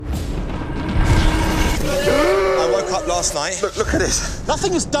last night. Look at this.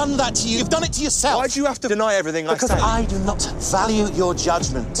 Nothing has done that to you. You've done it to yourself. Why do you have to deny everything I say? Because I do not value your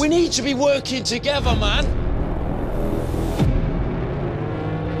judgment. We need to be working together, man.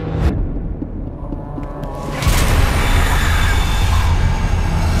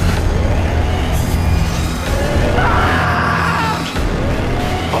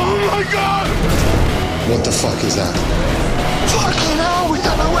 Oh my God! What the fuck is that? Fucking hell, we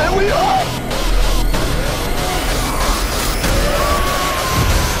don't know where we are!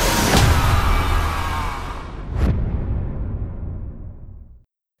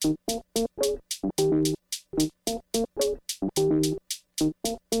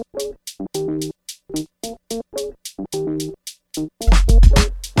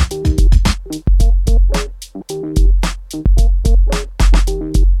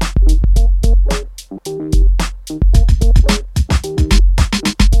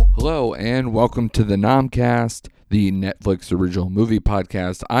 Hello and welcome to the Nomcast, the Netflix original movie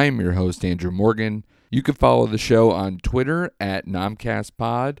podcast. I'm your host, Andrew Morgan. You can follow the show on Twitter at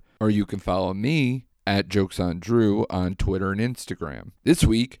NomcastPod, or you can follow me at JokesOnDrew on Twitter and Instagram. This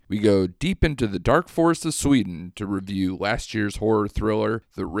week, we go deep into the dark forest of Sweden to review last year's horror thriller,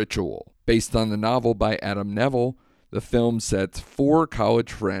 The Ritual. Based on the novel by Adam Neville, the film sets four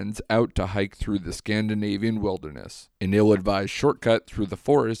college friends out to hike through the Scandinavian wilderness. An ill-advised shortcut through the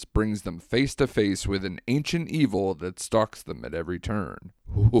forest brings them face to face with an ancient evil that stalks them at every turn.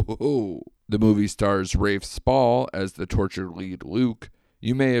 The movie stars Rafe Spall as the tortured lead Luke.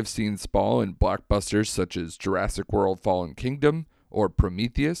 You may have seen Spall in blockbusters such as Jurassic World Fallen Kingdom or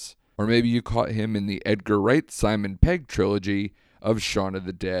Prometheus, or maybe you caught him in the Edgar Wright Simon Pegg trilogy of Shaun of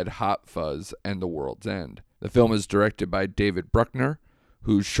the Dead, Hot Fuzz, and The World's End. The film is directed by David Bruckner,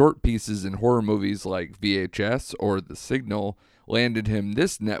 whose short pieces in horror movies like VHS or The Signal landed him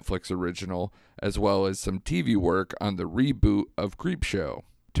this Netflix original, as well as some TV work on the reboot of Creepshow.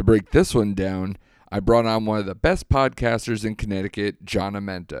 To break this one down, I brought on one of the best podcasters in Connecticut, John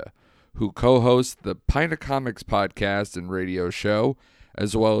Amenta, who co-hosts the Pint of Comics podcast and radio show,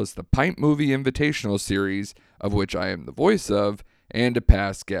 as well as the Pint Movie Invitational series, of which I am the voice of, and a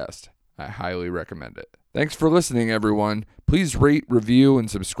past guest. I highly recommend it. Thanks for listening, everyone. Please rate, review,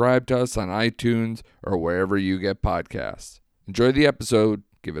 and subscribe to us on iTunes or wherever you get podcasts. Enjoy the episode.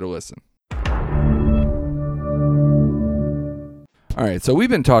 Give it a listen. All right, so we've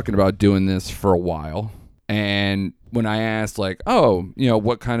been talking about doing this for a while. And when I asked,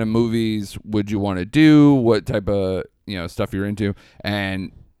 what kind of movies would you want to do? What type of, stuff you're into?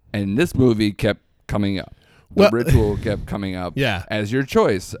 And this movie kept coming up. The Ritual kept coming up as your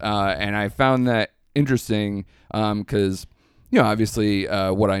choice. And I found that interesting because, obviously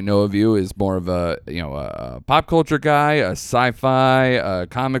what I know of you is more of a pop culture guy, a sci-fi, a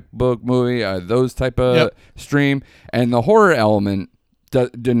comic book movie, those type of stream. And the horror element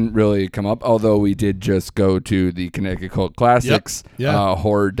didn't really come up, although we did just go to the Connecticut Cult Classics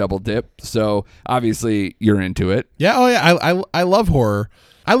horror double dip. So obviously you're into it. Yeah. Oh yeah. I love horror.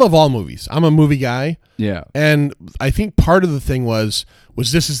 I love all movies. I'm a movie guy. Yeah. And I think part of the thing was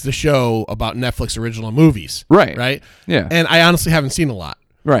this is the show about Netflix original movies. Right. Right? Yeah. And I honestly haven't seen a lot.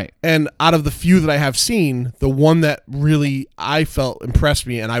 Right. And out of the few that I have seen, the one that really I felt impressed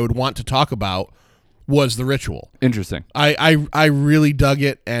me and I would want to talk about was The Ritual. Interesting. I really dug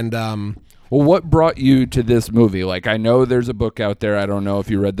it. And well, what brought you to this movie? Like, I know there's a book out there. I don't know if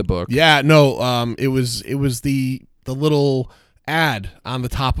you read the book. Yeah, no. It was the little ad on the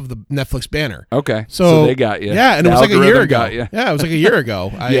top of the Netflix banner. Okay. So they got you. Yeah, and it was like a year ago. Yeah, it was like a year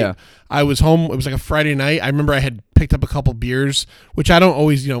ago. I was home. It was like a Friday night. I remember I had picked up a couple beers, which I don't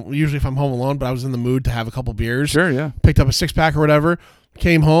always, usually if I'm home alone, but I was in the mood to have a couple beers. Sure, yeah. Picked up a 6-pack or whatever.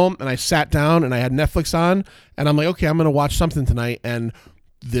 Came home and I sat down and I had Netflix on and I'm like, okay, I'm going to watch something tonight. And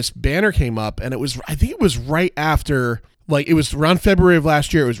this banner came up and I think it was right after, it was around February of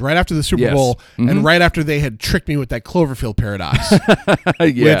last year. It was right after the Super Bowl and right after they had tricked me with that Cloverfield paradox,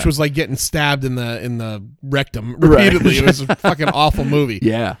 which was like getting stabbed in the rectum repeatedly. Right. It was a fucking awful movie.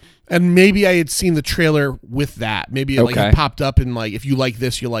 Yeah. And maybe I had seen the trailer with that. Maybe it popped up and if you like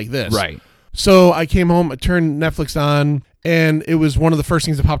this, you like this. Right. So I came home, I turned Netflix on, and it was one of the first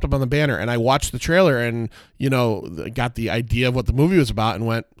things that popped up on the banner. And I watched the trailer and, got the idea of what the movie was about and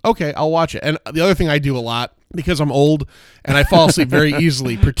went, okay, I'll watch it. And the other thing I do a lot, because I'm old and I fall asleep very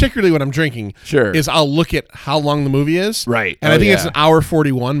easily, particularly when I'm drinking, is I'll look at how long the movie is. Right. And I think it's an hour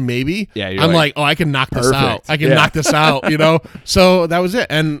 41, maybe. Yeah. I'm like, I can knock this out. I can knock this out, So that was it.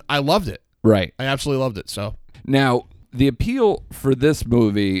 And I loved it. Right. I absolutely loved it. So now, the appeal for this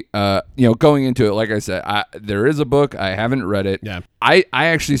movie, going into it, like I said, there is a book. I haven't read it. Yeah. I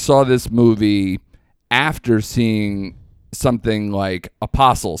actually saw this movie after seeing something like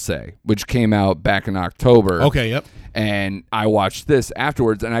Apostle, say, which came out back in October. Okay, yep. And I watched this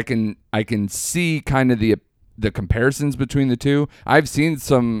afterwards, and I can see kind of the comparisons between the two. I've seen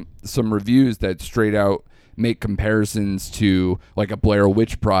some reviews that straight out make comparisons to like a Blair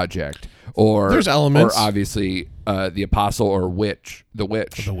Witch Project, or there's elements, or obviously the Apostle, or the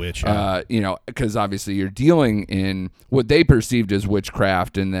witch, yeah. Because obviously you're dealing in what they perceived as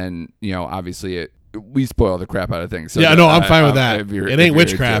witchcraft, and then obviously we spoil the crap out of things. So yeah, no, I'm fine with that. It ain't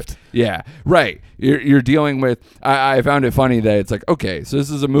witchcraft. Yeah, right. You're dealing with. I found it funny that it's like, okay, so this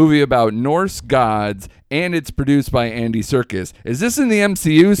is a movie about Norse gods, and it's produced by Andy Serkis. Is this in the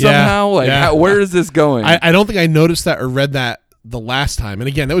MCU somehow? Where is this going? I don't think I noticed that or read that the last time. And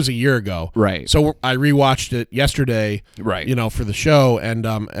again, that was a year ago. Right. So I rewatched it yesterday. Right. For the show, and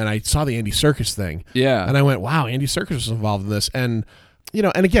I saw the Andy Serkis thing. Yeah. And I went, wow, Andy Serkis was involved in this, and.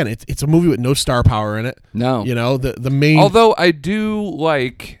 And again, it's a movie with no star power in it. No. The main. Although I do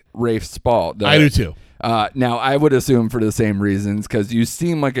like Rafe Spall. I do too. Now, I would assume for the same reasons, because you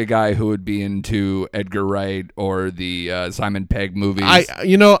seem like a guy who would be into Edgar Wright or the Simon Pegg movies.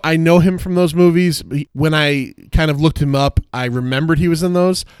 I know him from those movies. When I kind of looked him up, I remembered he was in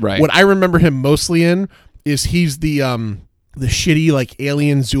those. Right. What I remember him mostly in is he's the shitty like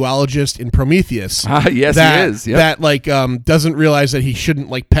alien zoologist in Prometheus. Yes, he is. Yep. That doesn't realize that he shouldn't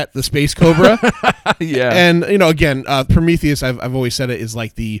like pet the space cobra. Yeah. And again, Prometheus, I've always said it is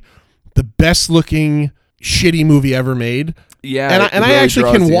like the best looking shitty movie ever made. Yeah. And I really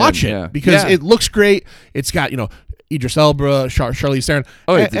actually can watch it because it looks great. It's got Idris Elba, Charlize Theron.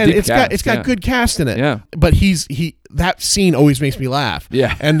 Oh, it's got good cast in it. Yeah. But that scene always makes me laugh.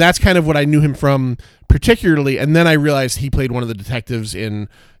 Yeah. And that's kind of what I knew him from particularly. And then I realized he played one of the detectives in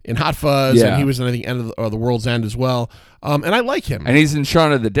Hot Fuzz, and he was in, I think, End of the World's End as well. And I like him. And he's in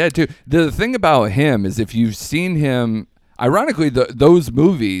Shaun of the Dead too. The thing about him is, if you've seen him, ironically, those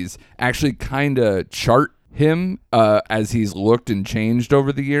movies actually kind of chart him as he's looked and changed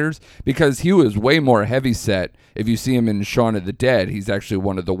over the years, because he was way more heavyset. If you see him in Shaun of the Dead, he's actually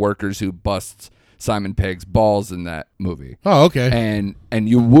one of the workers who busts Simon Pegg's balls in that movie. Oh, okay. And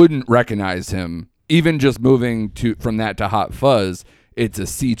you wouldn't recognize him, even just moving from that to Hot Fuzz. It's a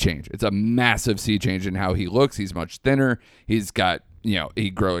sea change. It's a massive sea change in how he looks. He's much thinner. He's got he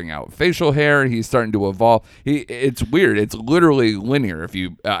growing out facial hair. He's starting to evolve. It's weird. It's literally linear.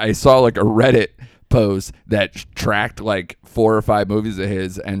 I saw like a Reddit post that tracked like 4 or 5 movies of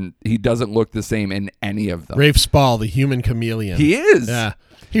his, and he doesn't look the same in any of them. Rafe Spall, the human chameleon. He is. Yeah.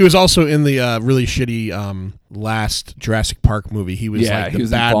 He was also in the really shitty last Jurassic Park movie. He was like the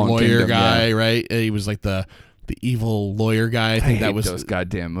bad lawyer guy, right? He was like the evil lawyer guy. I think that was those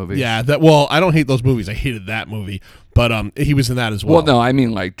goddamn movies. Yeah. I don't hate those movies. I hated that movie, but he was in that as well. Well, no, I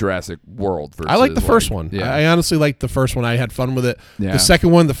mean like Jurassic World. Versus I like the first one. Yeah. I honestly liked the first one. I had fun with it. Yeah. The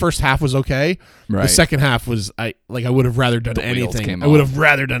second one, the first half was okay. Right. The second half was I would have rather done anything. I would have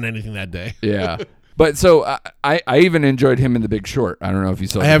rather done anything that day. Yeah. But so I even enjoyed him in The Big Short. I don't know if you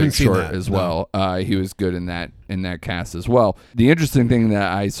saw The Big Short as well. He was good in that cast as well. The interesting thing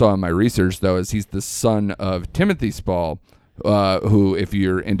that I saw in my research, though, is he's the son of Timothy Spall, who, if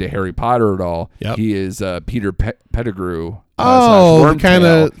you're into Harry Potter at all, he is Peter Pettigrew. Kind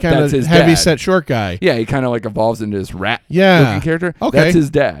of heavy set short guy. Yeah, he kind of like evolves into this rat looking character. Okay. That's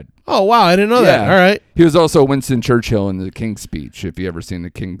his dad. Oh, wow. I didn't know that. All right. He was also Winston Churchill in The King's Speech, if you ever seen The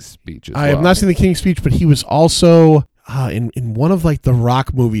King's Speech as well. I have not seen The King's Speech, but he was also in one of like the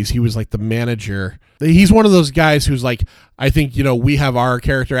Rock movies. He was like the manager. He's one of those guys who's like, I think, we have our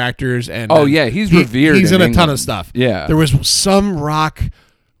character actors. And he's revered. He's in a ton England. of stuff. Yeah. There was some Rock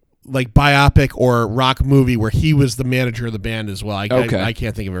like biopic or Rock movie where he was the manager of the band as well. I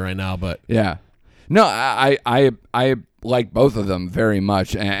can't think of it right now, but yeah. No, I like both of them very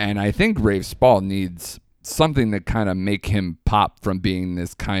much, and I think Rafe Spall needs something to kind of make him pop from being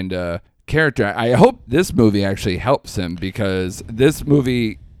this kind of character. I hope this movie actually helps him, because this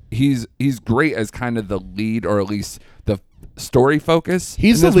movie, he's great as kind of the lead, or at least the story focus.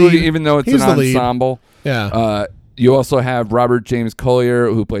 He's in the this lead, movie, even though it's an ensemble. Yeah. You also have Robert James Collier,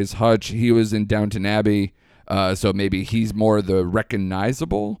 who plays Hutch. He was in Downton Abbey, so maybe he's more the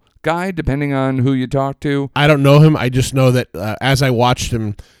recognizable guy, depending on who you talk to. I don't know him. I just know that as I watched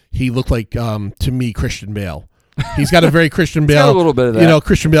him, he looked like, to me, Christian Bale. He's got a very Christian Bale. Got a little bit of that.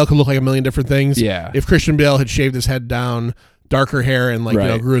 Christian Bale could look like a million different things. Yeah. If Christian Bale had shaved his head down darker hair and like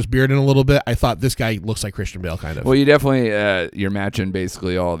Right. grew his beard in a little bit. I thought this guy looks like Christian Bale kind of. Well, you definitely you're matching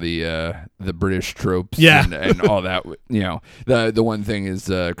basically all the British tropes, Yeah. and all that. The one thing is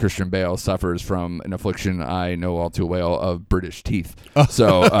Christian Bale suffers from an affliction I know all too well of British teeth.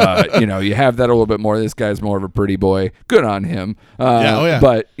 So you have that a little bit more. This guy's more of a pretty boy. Good on him. Yeah.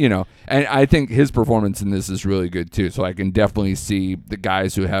 But and I think his performance in this is really good too. So I can definitely see the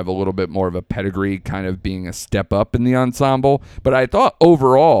guys who have a little bit more of a pedigree kind of being a step up in the ensemble. But I thought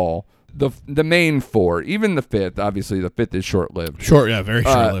overall, the main four, even the fifth, obviously the fifth is short-lived. Very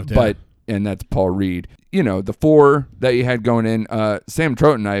short-lived. But and that's Paul Reed. The four that you had going in, Sam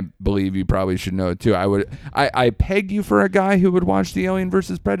Troughton, I believe you probably should know too. I peg you for a guy who would watch the Alien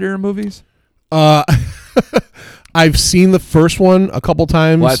versus Predator movies. I've seen the first one a couple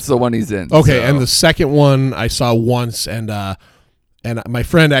times. Well, that's the one he's in. Okay, so. and the second one I saw once, and my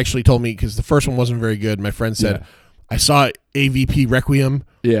friend actually told me, because the first one wasn't very good. My friend said, Yeah. I saw AVP Requiem.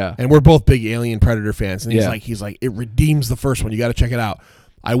 Yeah. And we're both big Alien Predator fans, and Yeah. he's like, it redeems the first one. You got to check it out.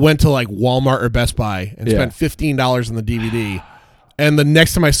 I went to like Walmart or Best Buy and spent $15 on the DVD. And the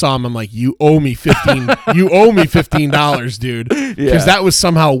next time I saw him, I'm like, you owe me $15, dude. Because that was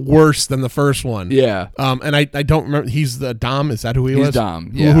somehow worse than the first one. Yeah. And I don't remember. He's the Dom. Is that who he was? He's Dom.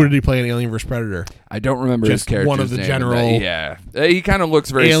 Yeah. Who did he play in Alien vs. Predator? I don't remember his Just character's one of the name, general- but yeah. He kind of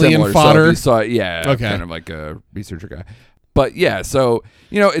looks very Alien similar. fodder? So if you saw it, Okay. kind of like a researcher guy. But yeah, so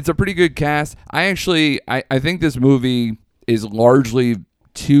it's a pretty good cast. I think this movie is largely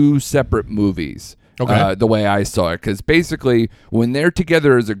two separate movies. Okay. The way I saw it, because basically when they're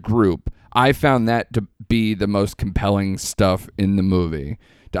together as a group, I found that to be the most compelling stuff in the movie.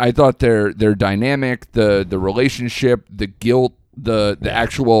 I thought their dynamic, the relationship, the guilt, the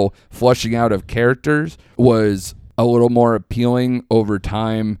actual flushing out of characters was a little more appealing over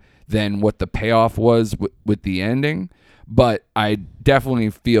time than what the payoff was with the ending. But I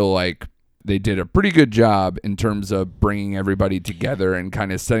definitely feel like they did a pretty good job in terms of bringing everybody together and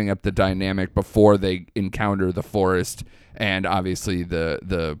kind of setting up the dynamic before they encounter the forest, and obviously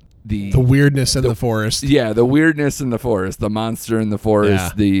the weirdness in the forest. Yeah, the weirdness in the forest, the monster in the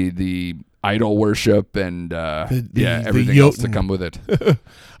forest, the idol worship, and everything else to come with it.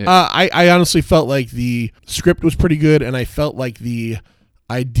 I honestly felt like the script was pretty good, and I felt like the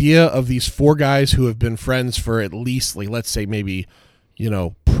idea of these four guys who have been friends for at least, like, let's say maybe,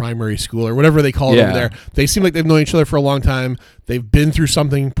 primary school or whatever they call it over there. They seem like they've known each other for a long time. They've been through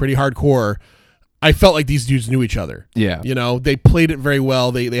something pretty hardcore. I felt like these dudes knew each other. Yeah. They played it very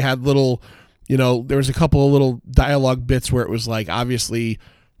well. They had little, there was a couple of little dialogue bits where it was like obviously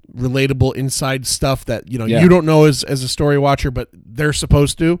relatable inside stuff that, you don't know as a story watcher, but they're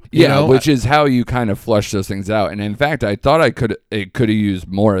supposed to. Which is how you kind of flush those things out. And in fact, I thought it could have used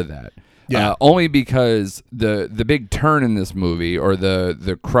more of that. Yeah. Only because the big turn in this movie, or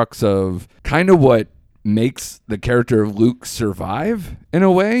the crux of kind of what makes the character of Luke survive in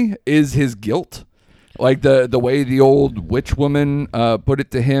a way, is his guilt. Like the way the old witch woman put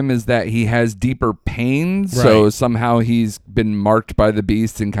it to him is that he has deeper pain, so somehow he's been marked by the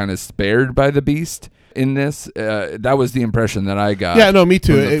beast and kind of spared by the beast in this. That was the impression that I got. Yeah, no, me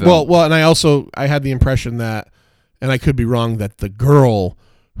too. from the film. Well, and I had the impression that, and I could be wrong, that the girl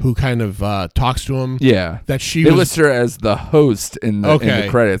who kind of talks to him, that she they was list her as the host in the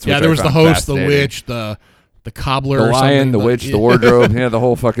credits. Yeah, which there I was the found host, the fascinating. witch, the cobbler, the or lion, something. the witch, the wardrobe, the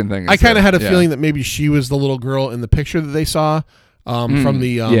whole fucking thing. I kind of had a feeling that maybe she was the little girl in the picture that they saw from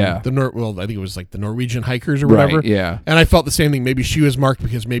the I think it was like the Norwegian hikers or whatever. Right, yeah. And I felt the same thing. Maybe she was marked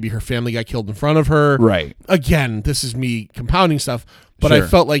because maybe her family got killed in front of her. Right. Again, this is me compounding stuff, but I Sure.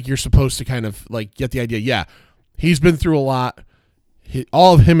 felt like you're supposed to kind of like get the idea. Yeah, he's been through a lot.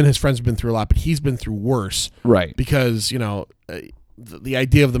 All of him and his friends have been through a lot, but he's been through worse. Right. Because, the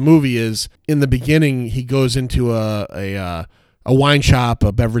idea of the movie is, in the beginning, he goes into a wine shop,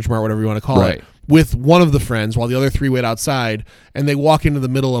 a beverage mart, whatever you want to call it, with one of the friends while the other three wait outside, and they walk into the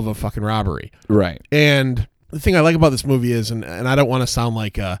middle of a fucking robbery. Right. And the thing I like about this movie is, and I don't want to sound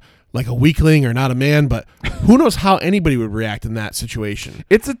like a weakling or not a man, but who knows how anybody would react in that situation.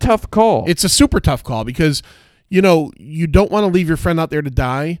 It's a tough call. It's a super tough call because, you don't want to leave your friend out there to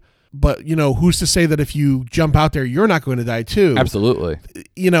die, but, who's to say that if you jump out there, you're not going to die too? Absolutely.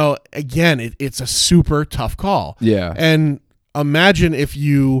 Again, it's a super tough call. Yeah. And imagine if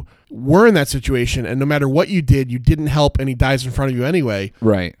you were in that situation and no matter what you did, you didn't help and he dies in front of you anyway.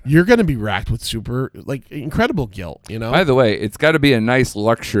 Right. You're going to be racked with super, incredible guilt, By the way, it's got to be a nice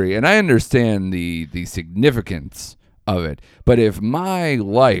luxury, and I understand the significance of it. But if my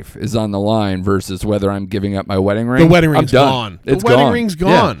life is on the line versus whether I'm giving up my wedding ring, The wedding I'm ring's done. gone. It's The wedding gone. ring's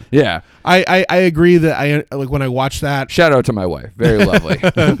gone. Yeah. I agree that I like when I watch that. Shout out to my wife. Very lovely.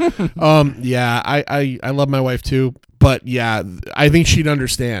 Yeah, I love my wife too, but yeah, I think she'd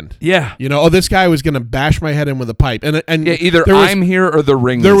understand. Yeah. You know, this guy was gonna bash my head in with a pipe, and Yeah, either there was, I'm here or the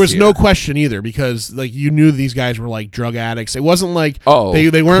ring there is was here. no question either, because like you knew these guys were like drug addicts. It wasn't like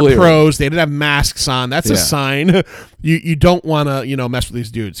they weren't clearly. pros. They didn't have masks on. That's a Yeah. sign. You don't want to mess with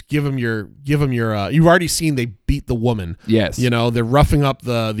these dudes. Give them your. You've already seen they beat the woman. Yes. They're roughing up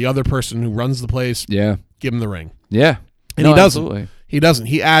the other person who runs the place. Yeah. Give him the ring. Yeah. And No, he doesn't. absolutely. He doesn't.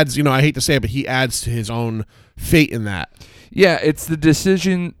 He adds. I hate to say it, but he adds to his own fate in that. Yeah, it's the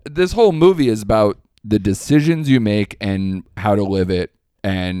decision. This whole movie is about the decisions you make and how to live it.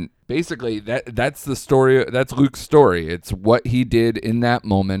 And basically, that's the story. That's Luke's story. It's what he did in that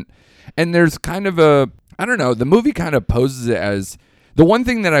moment. And there's kind of I don't know, the movie kind of poses it as the one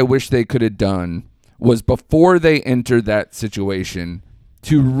thing that I wish they could have done was before they entered that situation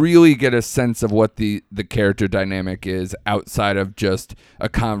to really get a sense of what the character dynamic is outside of just a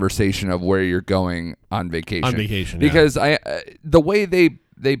conversation of where you're going on vacation. On vacation, because the way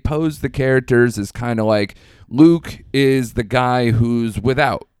they pose the characters is kind of like Luke is the guy who's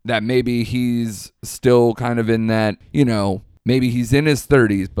without, that maybe he's still kind of in that, maybe he's in his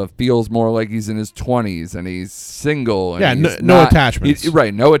 30s but feels more like he's in his 20s, and he's single. And Yeah, he's no attachments.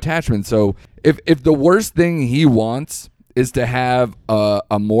 Right, no attachments. So if the worst thing he wants is to have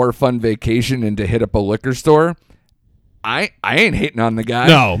a more fun vacation and to hit up a liquor store, I ain't hating on the guy.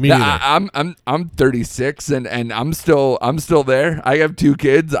 No, me neither. I'm 36 and I'm still there. I have 2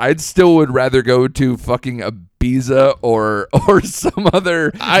 kids. I still would rather go to fucking Ibiza or some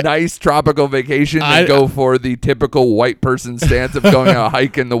other nice tropical vacation than go for the typical white person stance of going on a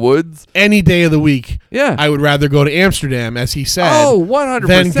hike in the woods. Any day of the week, Yeah. I would rather go to Amsterdam, as he said. Oh, 100%.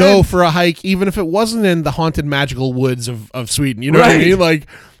 Than go for a hike, even if it wasn't in the haunted magical woods of Sweden. You know what I Right. mean? Like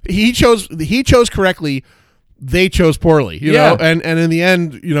he chose correctly. They chose poorly, you know, and in the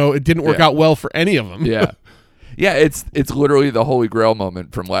end, it didn't work out well for any of them. Yeah. Yeah, it's literally the Holy Grail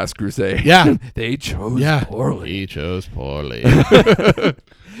moment from Last Crusade. Yeah. They chose poorly. He chose poorly.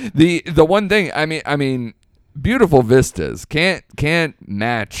 The one thing, I mean, beautiful vistas can't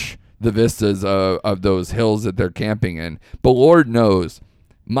match the vistas of those hills that they're camping in. But Lord knows,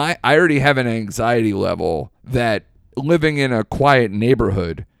 I already have an anxiety level that living in a quiet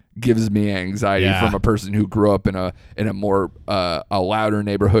neighborhood gives me anxiety from a person who grew up in a more a louder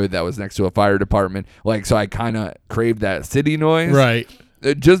neighborhood that was next to a fire department. Like, so I kind of crave that city noise. Right.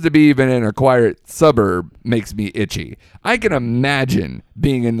 Just to be even in a quiet suburb makes me itchy. I can imagine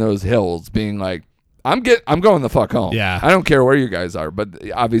being in those hills, being like, I'm going the fuck home. Yeah. I don't care where you guys are, but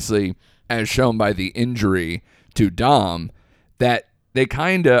obviously, as shown by the injury to Dom, that they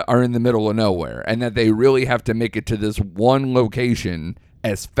kind of are in the middle of nowhere, and that they really have to make it to this one location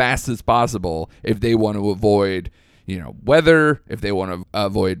as fast as possible if they want to avoid, weather, if they want to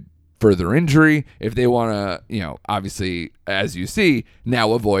avoid further injury, if they want to, obviously, as you see,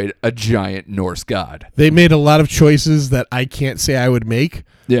 now avoid a giant Norse god. They made a lot of choices that I can't say I would make.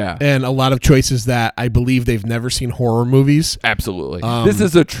 Yeah. And a lot of choices that I believe they've never seen horror movies. Absolutely. This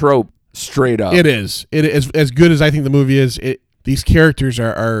is a trope straight up. It is. It is as good as I think the movie is. These characters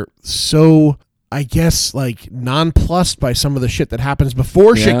are so, I guess, like nonplussed by some of the shit that happens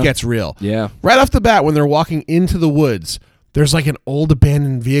before shit gets real. Yeah. Right off the bat, when they're walking into the woods, there's like an old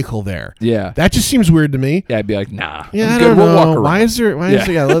abandoned vehicle there. Yeah. That just seems weird to me. Yeah, I'd be like, nah. Yeah, I'm I good. don't We'll know. walk around. Why is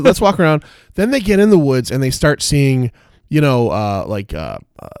there? Yeah, let's walk around. Then they get in the woods and they start seeing,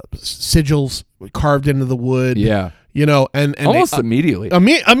 sigils carved into the wood. Yeah. And Almost immediately.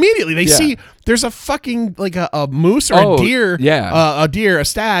 Immediately they see there's a fucking like a moose or a deer, a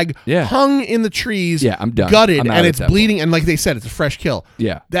stag, hung in the trees, I'm done. gutted, I'm out and at it's that bleeding, point. and like they said, it's a fresh kill.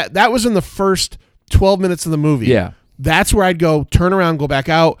 Yeah. That was in the first 12 minutes of the movie. Yeah. That's where I'd go, turn around, go back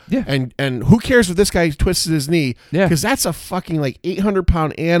out, Yeah. and who cares if this guy twists his knee? Yeah. Because that's a fucking like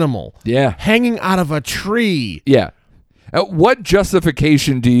 800-pound animal. Yeah. Hanging out of a tree. Yeah. What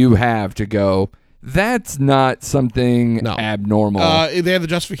justification do you have to go, that's not something abnormal? They have the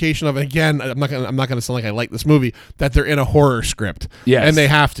justification of, again, I'm not gonna sound like I like this movie, that they're in a horror script. Yes. And they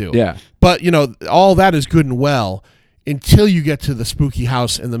have to. Yeah. But all that is good and well until you get to the spooky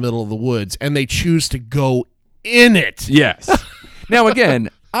house in the middle of the woods and they choose to go in it. Yes. Now,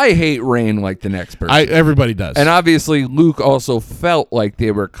 again, I hate rain like the next person. Everybody does. And obviously, Luke also felt like they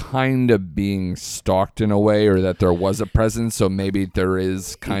were kind of being stalked in a way, or that there was a presence, so maybe there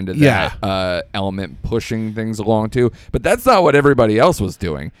is kind of that element pushing things along too. But that's not what everybody else was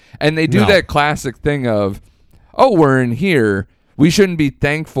doing. And they do that classic thing of, oh, we're in here. We shouldn't be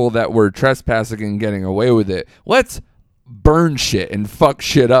thankful that we're trespassing and getting away with it. Let's burn shit and fuck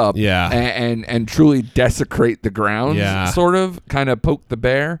shit up. Yeah. And truly desecrate the grounds. Yeah. Sort of, kind of poke the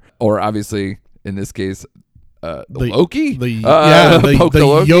bear, or obviously in this case, the Loki. The poke the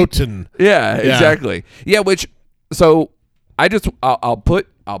Loki. Jotun. Yeah, exactly. Yeah, which so I'll put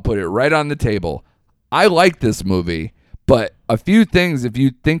it right on the table. I like this movie, but a few things, if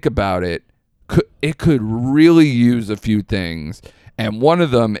you think about it, it could really use a few things. And one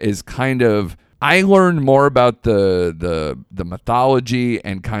of them is kind of, I learned more about the mythology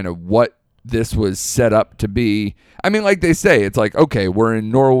and kind of what this was set up to be. I mean, like they say, it's like, okay, we're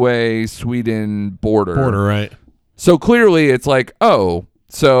in Norway, Sweden border. Right. So clearly it's like, oh,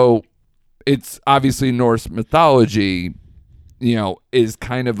 so it's obviously Norse mythology, is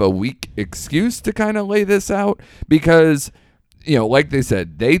kind of a weak excuse to kind of lay this out because, like they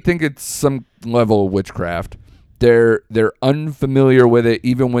said, they think it's some level of witchcraft. They're unfamiliar with it,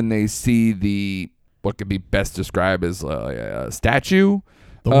 even when they see what could be best described as a statue.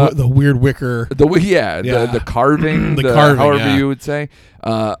 The weird wicker. The carving, the carving, however you would say,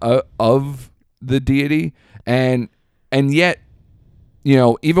 of the deity. And yet,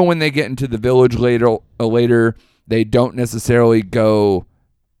 even when they get into the village later, they don't necessarily go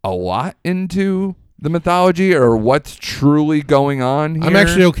a lot into the mythology or what's truly going on here. I'm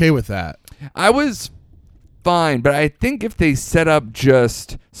actually okay with that. I was fine, but I think if they set up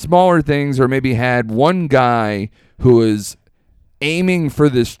just smaller things or maybe had one guy who was aiming for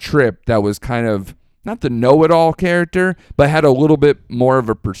this trip that was kind of not the know-it-all character, but had a little bit more of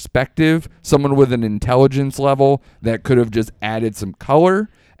a perspective, someone with an intelligence level that could have just added some color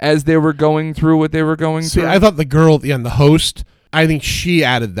as they were going through what they were going through. I thought the girl at the end, the host, I think she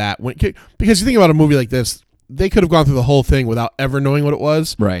added that. Because you think about a movie like this, they could have gone through the whole thing without ever knowing what it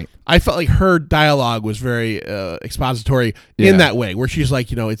was. Right. I felt like her dialogue was very expository in that way, where she's like,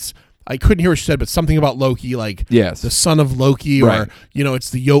 I couldn't hear what she said, but something about Loki, like the son of Loki, right. or it's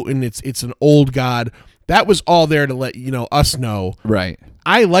the Jotun, it's an old god. That was all there to let us know. Right.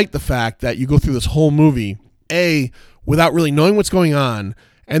 I like the fact that you go through this whole movie, A, without really knowing what's going on,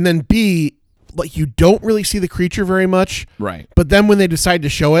 and then B, like you don't really see the creature very much. Right. But then when they decide to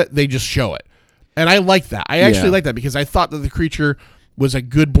show it, they just show it. And I like that. I actually like that because I thought that the creature was a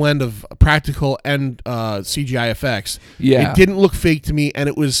good blend of practical and CGI effects. Yeah. It didn't look fake to me,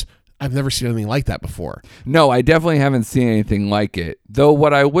 and I've never seen anything like that before. No, I definitely haven't seen anything like it. Though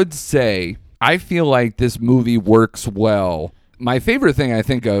what I would say, I feel like this movie works well. My favorite thing I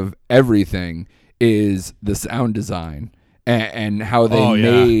think of everything is the sound design and how they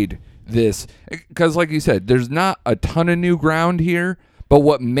made this. Because like you said, there's not a ton of new ground here, but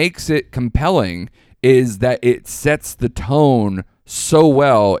what makes it compelling is that it sets the tone so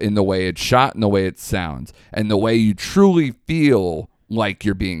well in the way it's shot and the way it sounds and the way you truly feel like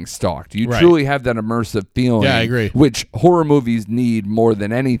you're being stalked. You truly have that immersive feeling. Yeah, I agree. Which horror movies need more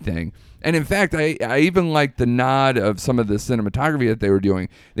than anything. And in fact, I even like the nod of some of the cinematography that they were doing.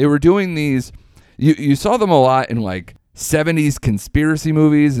 They were doing these, you saw them a lot in like 70s conspiracy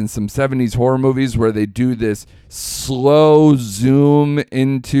movies and some 70s horror movies where they do this slow zoom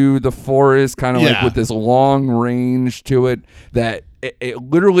into the forest, kind of like with this long range to it, that it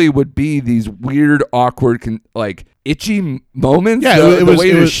literally would be these weird, awkward, like itchy moments. Yeah, the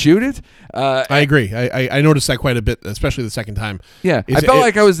way to shoot it. I agree. I noticed that quite a bit, especially the second time. Yeah, I felt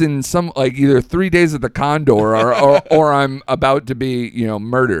like I was in some like either 3 Days of the Condor or I'm about to be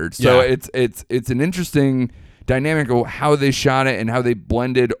murdered. So it's an interesting dynamic of how they shot it and how they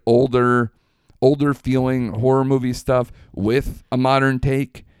blended older feeling horror movie stuff with a modern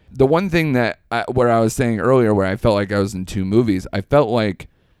take. The one thing that where I was saying earlier, where I felt like I was in two movies, I felt like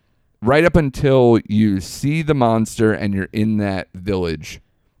right up until you see the monster and you're in that village,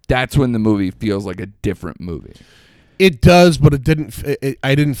 that's when the movie feels like a different movie. It does, but it didn't.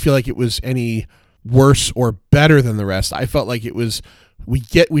 I didn't feel like it was any worse or better than the rest. I felt like it was. We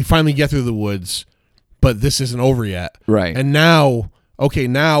finally get through the woods, but this isn't over yet. Right. And now,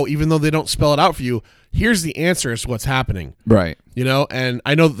 even though they don't spell it out for you, here's the answer as to what's happening. Right. And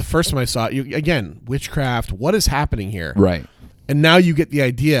I know that the first time I saw it, again, witchcraft, what is happening here? Right. And now you get the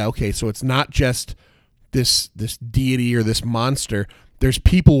idea, okay, so it's not just this deity or this monster. There's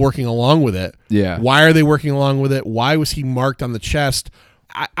people working along with it. Yeah. Why are they working along with it? Why was he marked on the chest?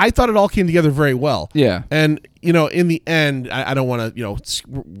 I thought it all came together very well. Yeah. And, in the end, I don't want to,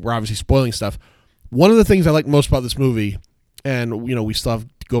 we're obviously spoiling stuff. One of the things I like most about this movie, and, we still have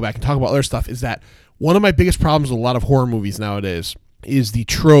to go back and talk about other stuff, is that one of my biggest problems with a lot of horror movies nowadays is the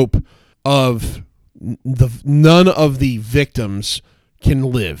trope of none of the victims can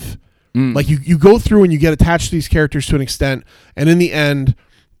live. Like you go through and you get attached to these characters to an extent, and in the end,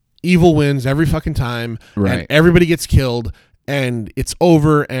 evil wins every fucking time, and everybody gets killed, and it's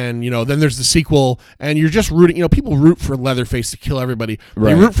over, and then there's the sequel, and you're just rooting. People root for Leatherface to kill everybody.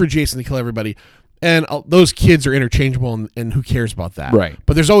 They root for Jason to kill everybody. And those kids are interchangeable, and who cares about that? Right.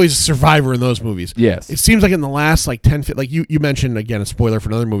 But there's always a survivor in those movies. Yes. It seems like in the last 10, like you mentioned, again, a spoiler for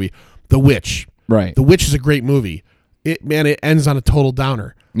another movie, The Witch. Right. The Witch is a great movie. It ends on a total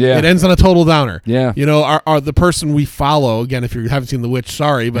downer. Yeah. It ends on a total downer. Yeah. The person we follow, again, if you haven't seen The Witch,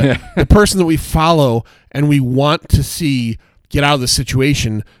 sorry, but the person that we follow and we want to see get out of the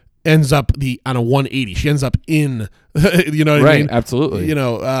situation ends up on a 180. She ends up in, what I mean? Right, absolutely.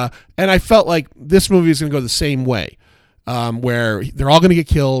 And I felt like this movie is going to go the same way, where they're all going to get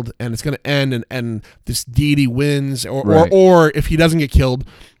killed, and it's going to end, and this deity wins, or if he doesn't get killed,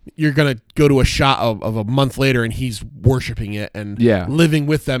 you're going to go to a shot of a month later, and he's worshiping it and living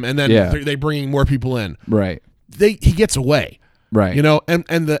with them, and then they're bringing more people in. Right. He gets away. Right.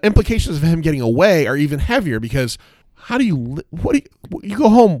 And the implications of him getting away are even heavier because how do you you go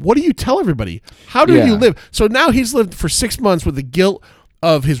home? What do you tell everybody? How do you live? So now he's lived for 6 months with the guilt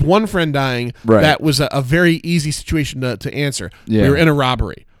of his one friend dying. Right. That was a very easy situation to answer. Yeah. We were in a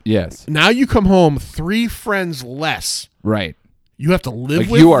robbery. Yes. Now you come home 3 friends less. Right. You have to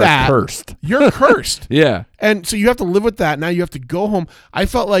live with you are that. Cursed. You're cursed. Yeah. And so you have to live with that. Now you have to go home. I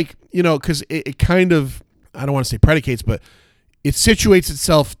felt like, because it kind of, I don't want to say predicates, but it situates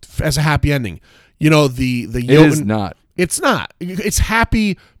itself as a happy ending. The It is not. It's not. It's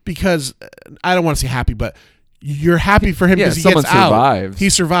happy because I don't want to say happy, but you're happy for him because he gets out. Survives. He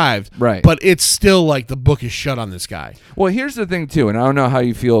survived. Right. But it's still like the book is shut on this guy. Well, here's the thing too, and I don't know how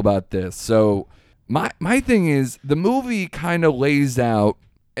you feel about this. So my thing is the movie kind of lays out,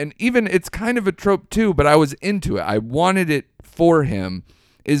 and even it's kind of a trope too, but I was into it. I wanted it for him,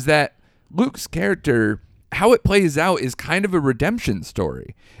 is that Luke's character, how it plays out is kind of a redemption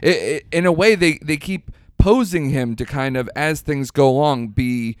story. In a way, they keep posing him to kind of, as things go along,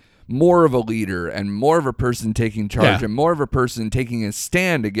 be more of a leader and more of a person taking charge and more of a person taking a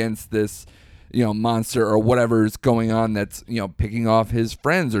stand against this, monster or whatever is going on that's, picking off his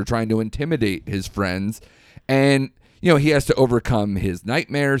friends or trying to intimidate his friends. And, he has to overcome his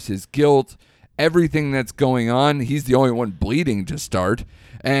nightmares, his guilt, everything that's going on. He's the only one bleeding to start.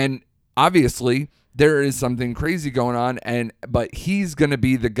 And obviously there is something crazy going on, but he's going to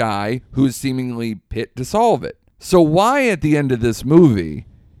be the guy who's seemingly pit to solve it. So why at the end of this movie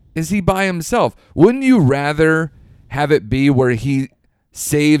is he by himself? Wouldn't you rather have it be where he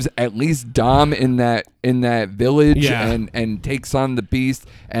saves at least Dom in that village and takes on the beast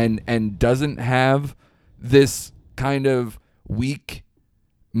and doesn't have this kind of weak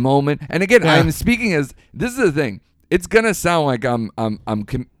moment? And again, I'm speaking as, this is the thing. It's gonna sound like I'm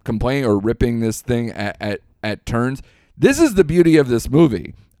complaining or ripping this thing at turns. This is the beauty of this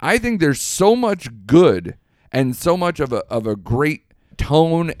movie. I think there's so much good and so much of a great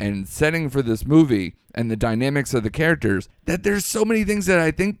tone and setting for this movie and the dynamics of the characters that there's so many things that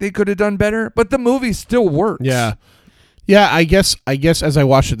I think they could have done better, but the movie still works. Yeah. I guess as I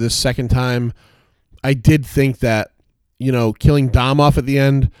watched it this second time, I did think that killing Dom off at the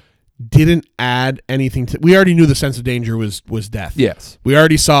end didn't add anything to. We already knew the sense of danger was death. Yes. We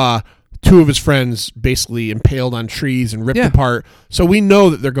already saw 2 of his friends basically impaled on trees and ripped apart. So we know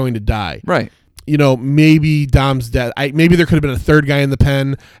that they're going to die. Right. Maybe Dom's death. Maybe there could have been a third guy in the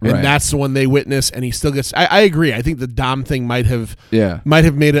pen, and that's the one they witness, and he still gets. I agree. I think the Dom thing might have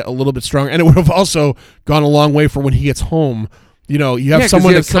made it a little bit stronger, and it would have also gone a long way for when he gets home. You have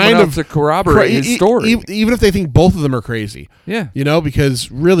someone to kind of to corroborate his story, even if they think both of them are crazy. Yeah. Because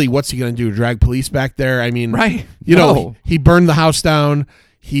really, what's he going to do? Drag police back there? I mean, right? He burned the house down.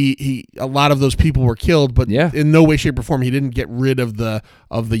 He a lot of those people were killed, but in no way, shape, or form he didn't get rid of the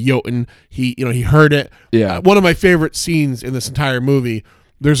Jotun. He heard it. Yeah. One of my favorite scenes in this entire movie.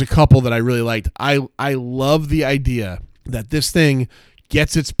 There's a couple that I really liked. I love the idea that this thing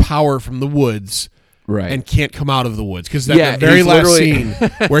gets its power from the woods. Right. And can't come out of the woods because that very last scene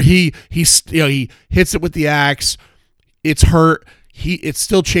where he hits it with the axe, it's hurt. It's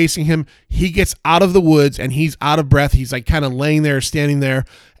still chasing him. He gets out of the woods and he's out of breath. He's like kind of laying there, standing there,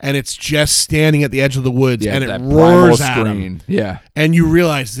 and it's just standing at the edge of the woods, and it roars at him. Yeah, and you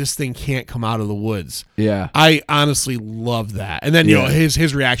realize this thing can't come out of the woods. Yeah, I honestly love that. And then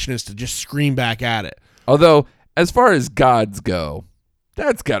his reaction is to just scream back at it. Although, as far as gods go,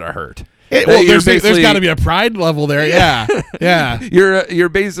 that's gotta hurt. There's got to be a pride level there. Yeah. You're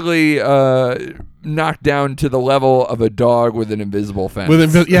basically knocked down to the level of a dog with an invisible fence.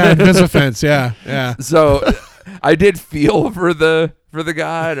 Invisible fence. Yeah. So I did feel for the for the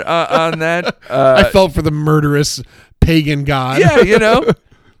god on that. I felt for the murderous pagan god. Yeah,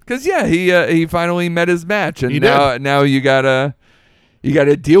 because he finally met his match, and now you gotta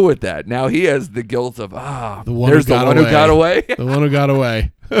deal with that. Now he has the guilt of there's the one who got away. The one who got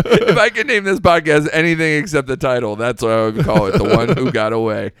away. If I could name this podcast anything except the title, that's what I would call it. The one who got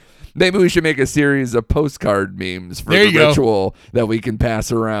away. Maybe we should make a series of postcard memes for the ritual that we can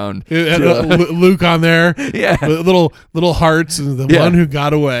pass around. Luke on there. Yeah. Little hearts and the one who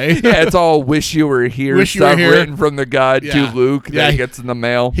got away. Yeah, it's all wish you were here stuff written from the god to Luke that gets in the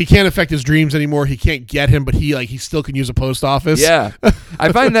mail. He can't affect his dreams anymore. He can't get him, but he still can use a post office. Yeah.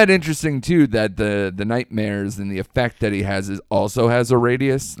 I find that interesting too, that the nightmares and the effect that he has also has a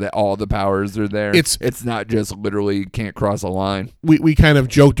radius, that all the powers are there. It's not just literally can't cross a line. We kind of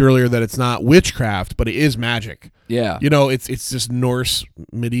joked earlier that it's not witchcraft, but it is magic. Yeah. It's just Norse,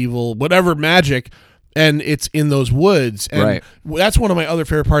 medieval, whatever magic, and it's in those woods. And that's one of my other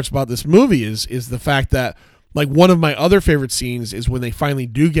favorite parts about this movie is the fact that, like, one of my other favorite scenes is when they finally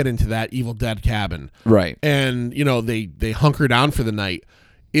do get into that Evil Dead cabin. Right. And, they hunker down for the night.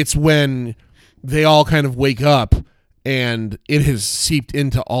 It's when they all kind of wake up and it has seeped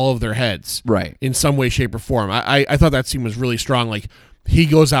into all of their heads. Right. In some way, shape, or form. I thought that scene was really strong. Like, he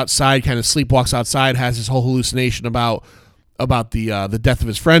goes outside, kind of sleepwalks outside, has this whole hallucination about the death of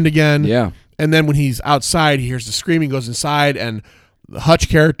his friend again. Yeah. And then when he's outside, he hears the screaming, goes inside, and the Hutch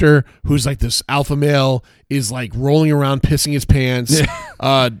character, who's like this alpha male, is like rolling around, pissing his pants.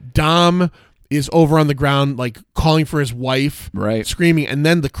 Dom is over on the ground, like calling for his wife, right, screaming. And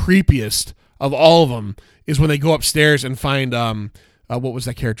then the creepiest of all of them is when they go upstairs and find what was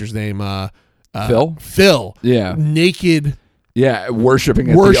that character's name? Phil. Phil. Yeah. Naked. Yeah, worshiping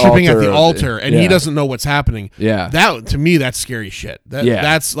at the altar, and he doesn't know what's happening. Yeah, that to me, that's scary shit.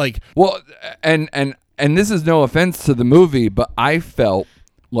 That's like, well, and this is no offense to the movie, but I felt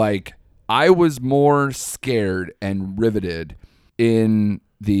like I was more scared and riveted in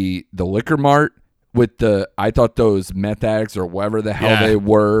the liquor mart with I thought those meth addicts or whatever the hell they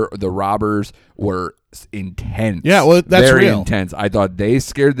were, the robbers were intense. Yeah, well, that's very real. intense. I thought they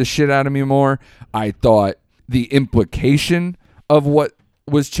scared the shit out of me more. I thought the implication of what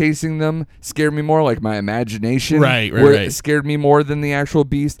was chasing them scared me more, like my imagination scared me more than the actual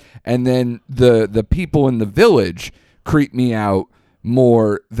beast. And then the people in the village creeped me out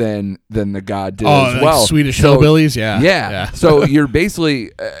more than the god did as well. Swedish hillbillies, yeah. So you're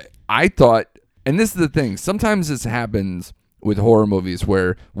basically, I thought, and this is the thing, sometimes this happens with horror movies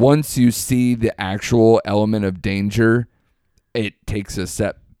where once you see the actual element of danger, it takes a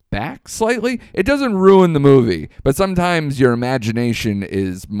step back slightly. It doesn't ruin the movie, but sometimes your imagination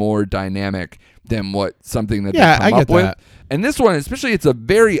is more dynamic than something that they come up with. And this one, especially, it's a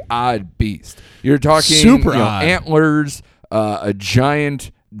very odd beast. You're talking super odd antlers, a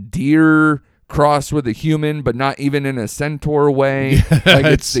giant deer crossed with a human, but not even in a centaur way. Like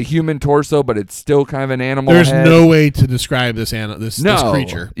it's the human torso, but it's still kind of an animal. There's head. no way to describe this this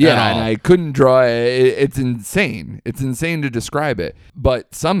creature. Yeah, and I couldn't draw it. It's insane. It's insane to describe it,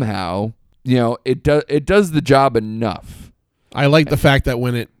 but somehow, it does the job enough. I like the fact that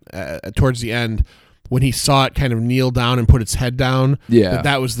when it towards the end, when he saw it kind of kneel down and put its head down,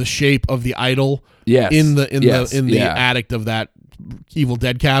 that was the shape of the idol. Yes. In the attic of that Evil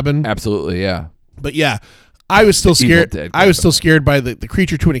Dead cabin. Absolutely, yeah. But yeah, I was still scared. I was still scared by the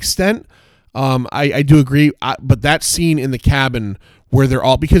creature to an extent. I do agree, but that scene in the cabin where they're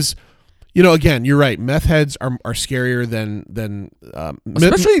all, because again, you're right. Meth heads are scarier than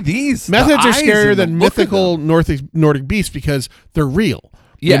especially these. Meth heads are scarier than mythical Nordic beasts because they're real.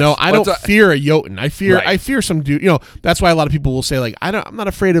 Yes. I don't fear a Jotun. I fear some dude. That's why a lot of people will say, like, I'm not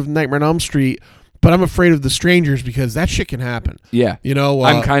afraid of Nightmare on Elm Street, but I'm afraid of the strangers because that shit can happen. Yeah.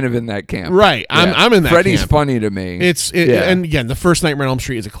 I'm kind of in that camp. Right. Yeah. I'm in that Freddy's camp. funny to me. And again, the first Nightmare on Elm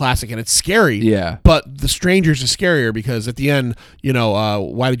Street is a classic and it's scary. Yeah. But the strangers is scarier because at the end,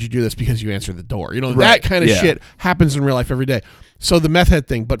 why did you do this? Because you answered the door. That kind of shit happens in real life every day. So the meth head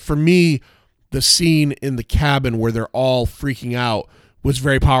thing. But for me, the scene in the cabin where they're all freaking out was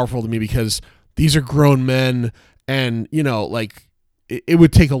very powerful to me because these are grown men and, it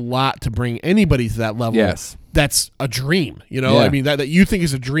would take a lot to bring anybody to that level. Yes. That's a dream, I mean, that you think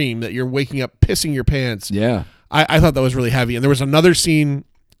is a dream, that you're waking up pissing your pants. Yeah. I thought that was really heavy. And there was another scene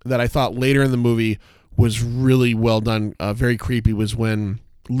that I thought later in the movie was really well done, very creepy, was when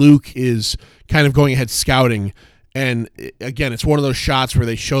Luke is kind of going ahead scouting And again, it's one of those shots where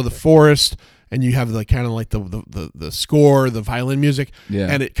they show the forest and you have the kind of like the score, the violin music,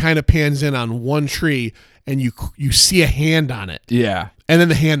 and it kind of pans in on one tree and you see a hand on it. Yeah. And then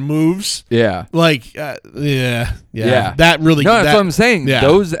the hand moves. Yeah. Like, That really... No, that's what I'm saying. Yeah.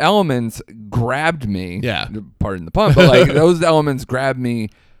 Those elements grabbed me. Yeah. Pardon the pun, but like those elements grabbed me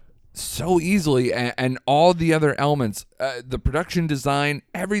so easily, and all the other elements, the production design,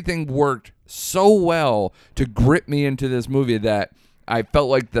 everything worked so well to grip me into this movie that I felt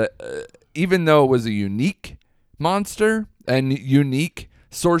like even though it was a unique monster and unique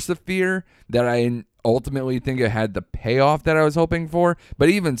source of fear, that I ultimately think it had the payoff that I was hoping for. But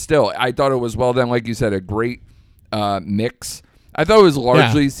even still, I thought it was well done. Like you said, a great mix. I thought it was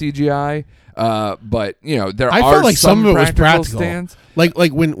largely CGI, but there I are felt like some of it was practical practical. stands.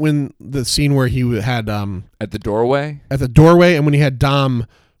 Like when the scene where he had At the doorway, and when he had Dom.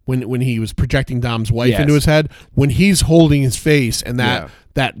 When he was projecting Dom's wife into his head, when he's holding his face and that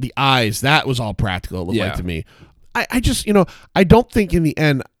the eyes, that was all practical, it looked like to me. I just, I don't think in the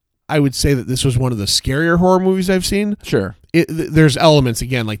end I would say that this was one of the scarier horror movies I've seen. Sure. There's elements,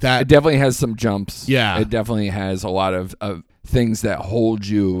 again, like that. It definitely has some jumps. Yeah. It definitely has a lot of things that hold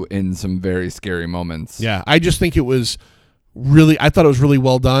you in some very scary moments. Yeah. I just think I thought it was really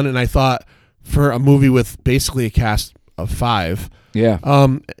well done, and I thought for a movie with basically a cast of 5... Yeah.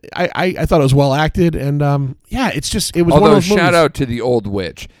 I thought it was well acted, and it was Although, one of those shout movies. out to the old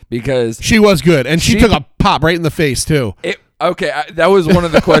witch, because She was good, and she took a pop right in the face too. That was one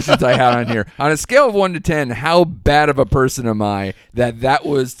of the questions I had on here. On a scale of 1 to 10, how bad of a person am I that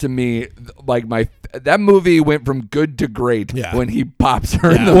was to me like that movie went from good to great when he pops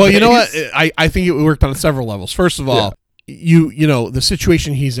her in the face. You know what? I think it worked on several levels. First of all, the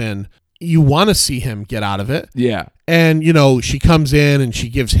situation he's in, you want to see him get out of it. Yeah. And, she comes in and she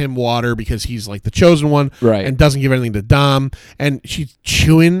gives him water because he's like the chosen one. Right. And doesn't give anything to Dom. And she's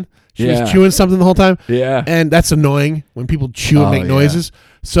chewing. She was chewing something the whole time. Yeah. And that's annoying when people chew and make noises.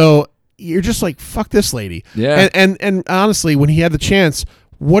 So you're just like, fuck this lady. Yeah. And honestly, when he had the chance,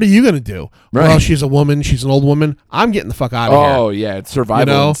 what are you going to do? Right. Well, she's a woman. She's an old woman. I'm getting the fuck out of here. Oh, yeah. It's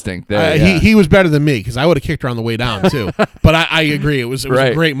survival instinct there. He was better than me because I would have kicked her on the way down, too. But I agree. It was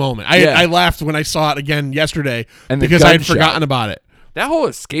a great moment. I laughed when I saw it again yesterday because I had forgotten about it. That whole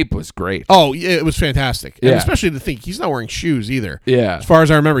escape was great. Oh, yeah, it was fantastic. Yeah. And especially to think he's not wearing shoes either. Yeah. As far as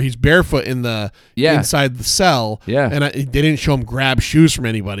I remember, he's barefoot in the inside the cell. Yeah. And they didn't show him grab shoes from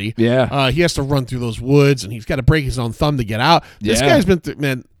anybody. Yeah. He has to run through those woods, and he's got to break his own thumb to get out. This guy's been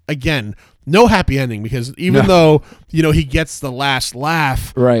man. Again, no happy ending because even though he gets the last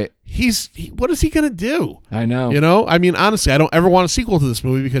laugh, right? What is he gonna do? I know. I mean, honestly, I don't ever want a sequel to this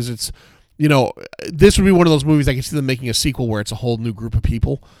movie because it's, this would be one of those movies I can see them making a sequel where it's a whole new group of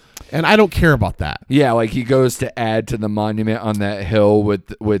people, and I don't care about that. Yeah, like he goes to add to the monument on that hill with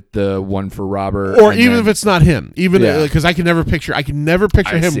the one for Robert, or even if it's not him, because I can never picture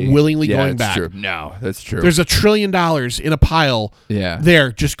him willingly going back. True. No, that's true. There's $1 trillion in a pile. Yeah,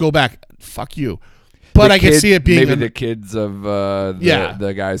 there, just go back. Fuck you. But I could see it being maybe the kids of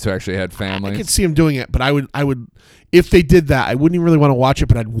the guys who actually had families. I could see him doing it, but I would if they did that, I wouldn't even really want to watch it,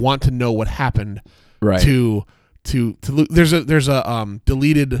 but I'd want to know what happened. Right. To there's a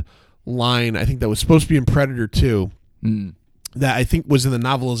deleted line I think that was supposed to be in Predator 2 that I think was in the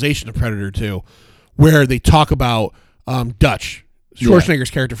novelization of Predator 2, where they talk about Dutch, Schwarzenegger's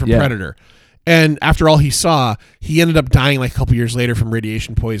character from Predator. And after all he saw, he ended up dying like a couple years later from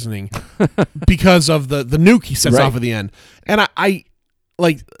radiation poisoning because of the nuke he sets off at the end. And I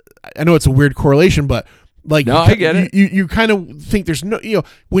know it's a weird correlation, but like, no, I get it. You kind of think there's no,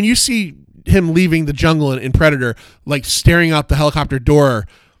 when you see him leaving the jungle in Predator, like staring out the helicopter door,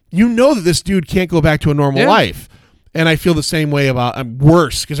 that this dude can't go back to a normal life. And I feel the same way about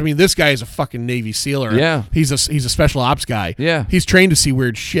worse because this guy is a fucking Navy SEAL. He's a special ops guy. Yeah, he's trained to see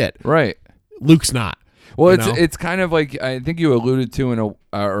weird shit. Right. Luke's not. Well, it's kind of like I think you alluded to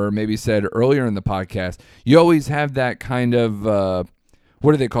or maybe said earlier in the podcast. You always have that kind of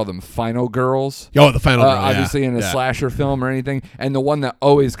what do they call them? Final girls. Oh, the final girl. Obviously in a slasher film or anything. And the one that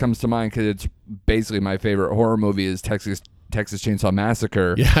always comes to mind because it's basically my favorite horror movie is Texas Chainsaw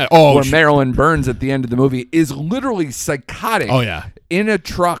Massacre. Yeah. Oh, where Marilyn Burns at the end of the movie is literally psychotic. Oh yeah. In a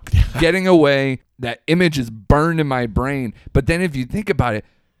truck getting away. That image is burned in my brain. But then if you think about it.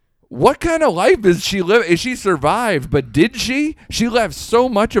 What kind of life is she living? Is she survived? But did she? She left so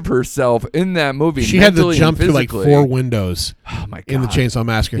much of herself in that movie. She had to jump through like 4 windows. Oh my God. In the Chainsaw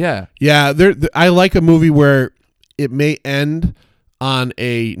Massacre. Yeah, yeah. I like a movie where it may end on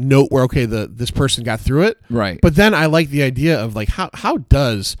a note where this person got through it, right? But then I like the idea of like how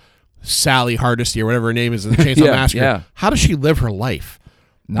does Sally Hardesty or whatever her name is in the Chainsaw Massacre. Yeah. How does she live her life?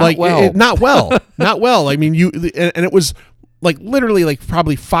 Not well. Not well. Not well. I mean, and it was like literally like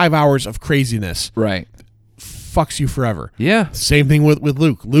probably 5 hours of craziness. Right. Fucks you forever. Yeah. Same thing with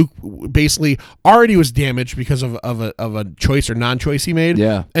Luke. Luke basically already was damaged because of a choice or non-choice he made.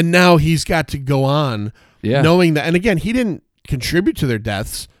 Yeah. And now he's got to go on knowing that. And again, he didn't contribute to their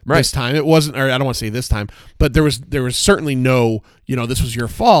deaths this time. It wasn't, or I don't want to say this time, but there was certainly no, this was your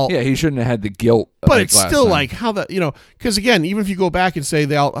fault. Yeah, he shouldn't have had the guilt. But it's still like how that, because again, even if you go back and say,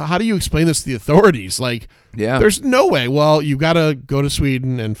 how do you explain this to the authorities? Like, there's no way. Well, you got to go to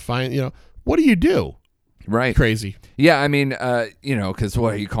Sweden and find, what do you do? Right. Crazy. Yeah, I mean, because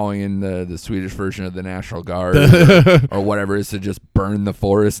what are you calling in the Swedish version of the National Guard or whatever is to just burn the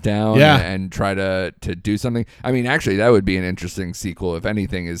forest down and try to do something? I mean, actually, that would be an interesting sequel, if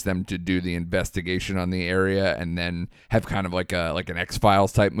anything, is them to do the investigation on the area and then have kind of like an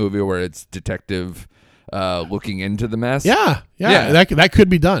X-Files type movie where it's detective looking into the mess. Yeah. That could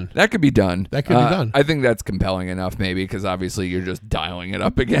be done. That could be done. I think that's compelling enough, maybe, because obviously you're just dialing it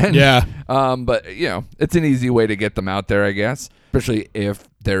up again. Yeah. But it's an easy way to get them out there, I guess, especially if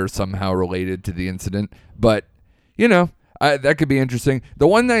they're somehow related to the incident. But that could be interesting. The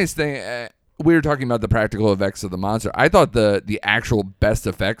one nice thing we were talking about, the practical effects of the monster. I thought the actual best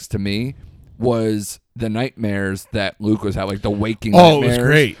effects to me was the nightmares that Luke was having, like the waking nightmares. It was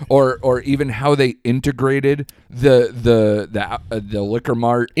great. Or even how they integrated the liquor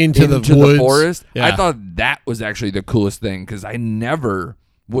mart into the forest. Yeah. I thought that was actually the coolest thing, because I never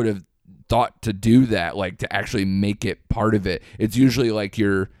would have thought to do that, like to actually make it part of it. It's usually like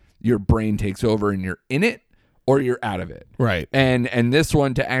your brain takes over and you're in it or you're out of it. Right. And this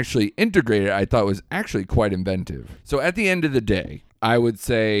one, to actually integrate it, I thought was actually quite inventive. So at the end of the day, I would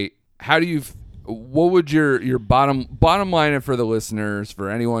say, what would your bottom line for the listeners,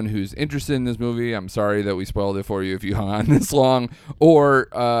 for anyone who's interested in this movie? I'm sorry that we spoiled it for you if you hung on this long,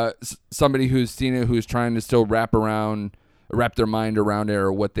 or somebody who's seen it, who's trying to still wrap their mind around it,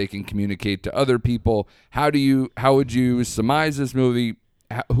 or what they can communicate to other people. How would you surmise this movie?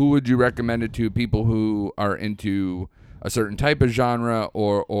 Who would you recommend it to? People who are into a certain type of genre,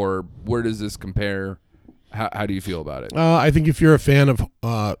 or where does this compare? How do you feel about it? I think if you're a fan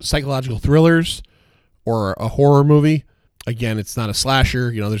of psychological thrillers or a horror movie, again, it's not a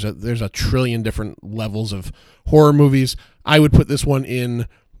slasher. There's a trillion different levels of horror movies. I would put this one in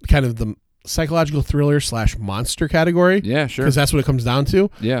kind of the psychological thriller / monster category. Yeah, sure. Because that's what it comes down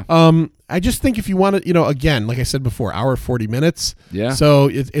to. Yeah. I just think if you want to, again, like I said before, hour 40 minutes. Yeah. So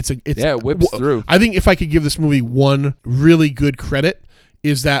it whips through. I think if I could give this movie one really good credit,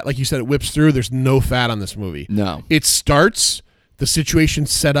 is that, like you said, it whips through. There's no fat on this movie. No. It starts, the situation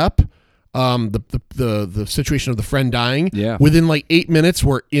set up, the situation of the friend dying. Yeah. Within like 8 minutes,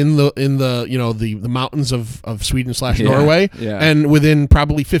 we're in the mountains of Sweden / Norway. Yeah. And within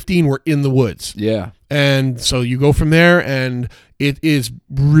probably 15, we're in the woods. Yeah. And so you go from there, and it is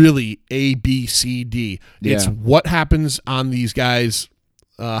really A, B, C, D. It's what happens on these guys'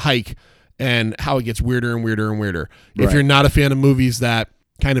 hike, and how it gets weirder and weirder and weirder. Right. If you're not a fan of movies that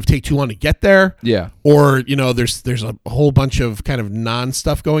kind of take too long to get there, or there's a whole bunch of kind of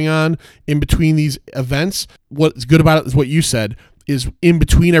non-stuff going on in between these events, what's good about it is what you said, is in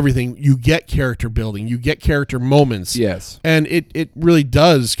between everything, you get character building, you get character moments. Yes. And it really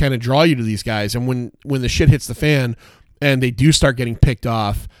does kind of draw you to these guys. And when the shit hits the fan and they do start getting picked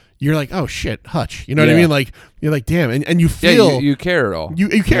off, you're like, oh shit, Hutch. You know what I mean? Like, you're like, damn. And you feel you care at all.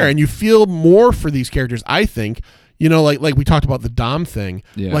 You care, and you feel more for these characters, I think. Like we talked about the Dom thing.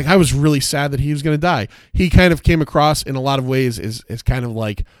 Yeah. Like, I was really sad that he was going to die. He kind of came across in a lot of ways as kind of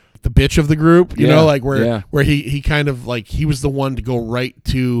like the bitch of the group, where he kind of like, he was the one to go right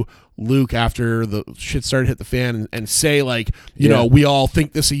to Luke after the shit started to hit the fan and say, like, we all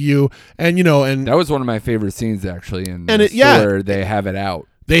think this of you. And, and that was one of my favorite scenes, actually. Where they have it out.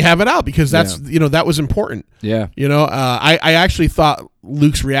 They have it out because that's, that was important. Yeah. I actually thought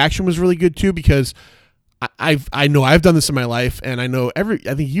Luke's reaction was really good too, because I know I've done this in my life, and I know I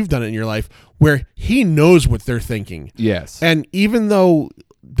think you've done it in your life, where he knows what they're thinking. Yes. And even though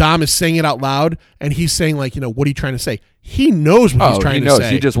Dom is saying it out loud and he's saying, like, what are you trying to say? He knows what he's trying to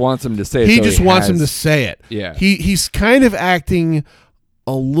say. He just wants him to say it. He just wants him to say it. Yeah. He's kind of acting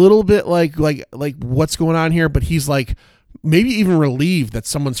a little bit like what's going on here, but he's like, maybe even relieved that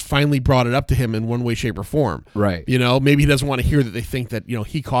someone's finally brought it up to him in one way, shape, or form. Right. Maybe he doesn't want to hear that they think that,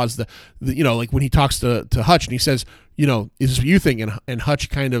 he caused the like when he talks to Hutch and he says, is this what you think? And Hutch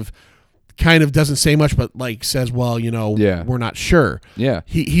kind of kind of doesn't say much, but like says, well, we're not sure. Yeah.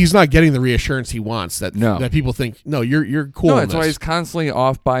 He's not getting the reassurance he wants that people think, no, you're cool. No, in that's this. why he's constantly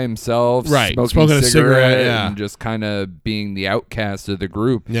off by himself, right? Smoking a cigarette, yeah. and just kind of being the outcast of the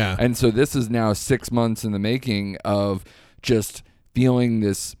group. Yeah. And so this is now 6 months in the making of just feeling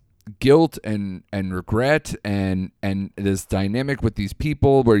this guilt and regret and this dynamic with these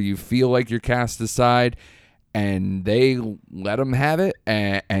people where you feel like you're cast aside. And they let him have it,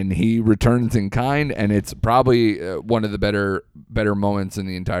 and he returns in kind, and it's probably one of the better moments in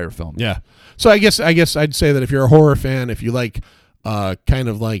the entire film. Yeah. So I guess I'd say that if you're a horror fan, if you like kind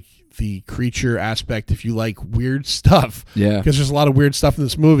of like the creature aspect, if you like weird stuff, because there's a lot of weird stuff in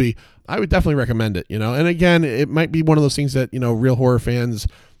this movie, I would definitely recommend it. And again, it might be one of those things that real horror fans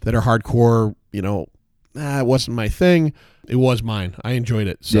that are hardcore, it wasn't my thing. It was mine. I enjoyed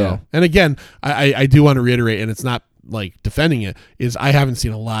it. So, and again, I do want to reiterate, and it's not like defending it, is I haven't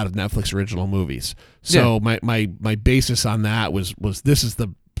seen a lot of Netflix original movies. So my basis on that was this is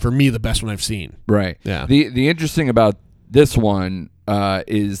for me the best one I've seen. Right. Yeah. The interesting about this one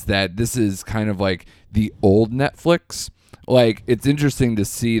is that this is kind of like the old Netflix. Like, it's interesting to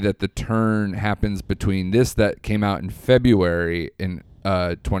see that the turn happens between this that came out in February in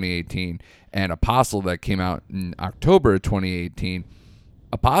 2018 and Apostle that came out in October of 2018.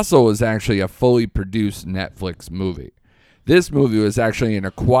 Apostle is actually a fully produced Netflix movie. This movie was actually an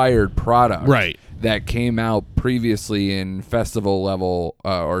acquired product that came out previously in festival level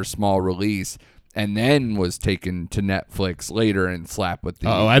or small release, and then was taken to Netflix later and slapped with the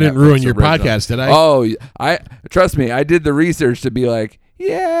I didn't Netflix ruin your original. podcast, did I? Oh, trust me, I did the research to be like,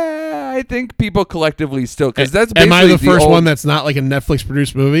 yeah, I think people collectively still, because that's basically am I the first one that's not like a Netflix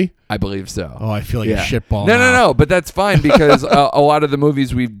produced movie? I believe so. Oh, I feel like a shitball. No, but that's fine because a lot of the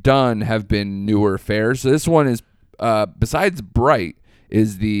movies we've done have been newer fares. So this one is, besides Bright,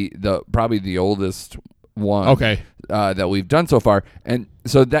 is the probably the oldest one. Okay. That we've done so far, and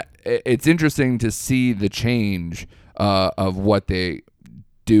so that it's interesting to see the change of what they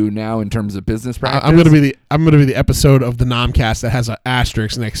do now in terms of business practice. I'm gonna be the episode of the Nomcast that has an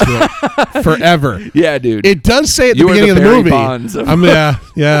asterisk next to it forever. Yeah, dude. It does say at the beginning of the movie.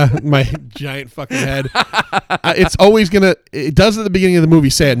 My giant fucking head. It's always gonna. It does at the beginning of the movie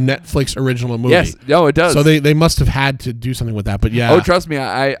say a Netflix original movie. Yes, no, it does. So they must have had to do something with that. But yeah. Oh, trust me,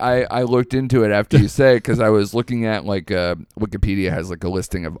 I looked into it after you say it because I was looking at Wikipedia has like a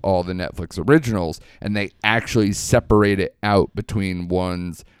listing of all the Netflix originals, and they actually separate it out between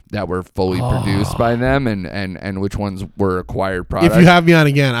ones that were fully produced by them and which ones were acquired products. If you have me on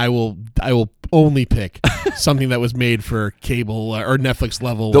again, I will only pick something that was made for cable or Netflix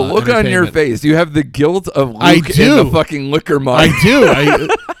level. The look on your face, you have the guilt of Luke I do. in the fucking liquor mug. I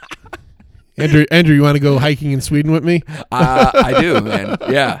do. Andrew, you want to go hiking in Sweden with me? I do, man.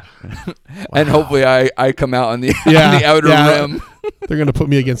 Yeah. Wow. And hopefully I come out on the outer rim. They're going to put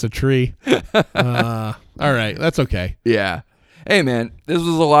me against a tree. All right. That's okay. Yeah. Hey, man, this was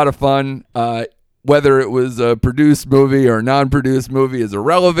a lot of fun. Whether it was a produced movie or a non-produced movie is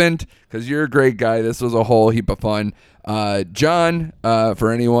irrelevant because you're a great guy. This was a whole heap of fun. John,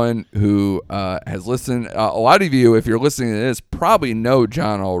 for anyone who has listened, a lot of you, if you're listening to this, probably know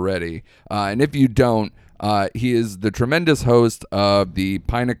John already. And if you don't, he is the tremendous host of the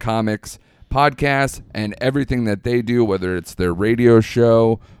Pint podcast and everything that they do, whether it's their radio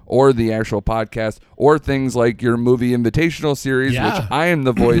show or the actual podcast or things like your movie invitational series, which I am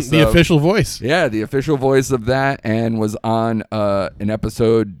the voice the official voice. Yeah, the official voice of that, and was on an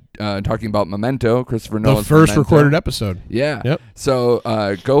episode talking about Memento, Christopher Nolan's the first Memento. recorded episode. Yeah. Yep. So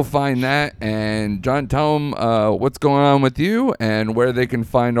go find that. And John, tell them what's going on with you and where they can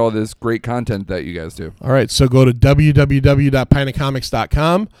find all this great content that you guys do. All right. So go to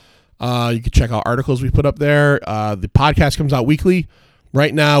www.pintofcomics.com. You can check out articles we put up there. The podcast comes out weekly.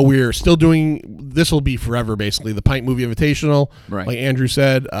 Right now, we're still doing, this will be forever, basically, the Pint Movie Invitational, like Andrew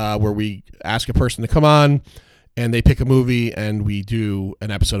said, where we ask a person to come on, and they pick a movie, and we do an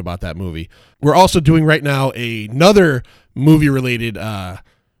episode about that movie. We're also doing right now another movie-related,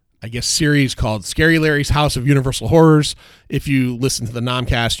 series called Scary Larry's House of Universal Horrors. If you listen to the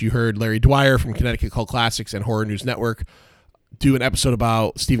Nomcast, you heard Larry Dwyer from Connecticut Cult Classics and Horror News Network do an episode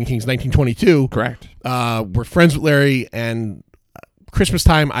about Stephen King's 1922. Correct. We're friends with Larry, and Christmas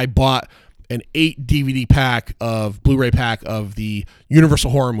time, I bought an 8 DVD pack of Blu-ray pack of the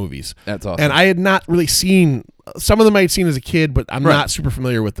Universal horror movies. That's awesome. And I had not really seen, some of them I had seen as a kid, but I'm not super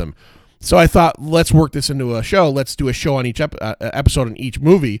familiar with them. So I thought, let's work this into a show. Let's do a show on each episode on each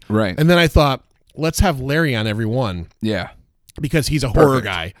movie. Right. And then I thought, let's have Larry on every one. Yeah. Because he's a horror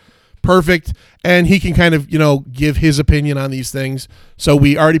guy. perfect, and he can kind of give his opinion on these things. So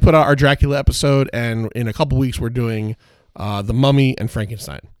we already put out our Dracula episode, and in a couple weeks we're doing The Mummy and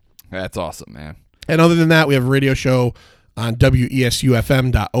Frankenstein. That's awesome, man. And other than that, we have a radio show on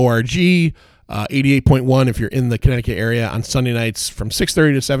wesufm.org, 88.1 if you're in the Connecticut area on Sunday nights from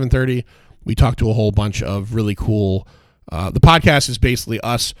 6:30 to 7:30. We talk to a whole bunch of really cool. The podcast is basically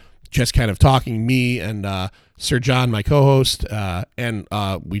us just kind of talking, me and Sir John, my co-host, and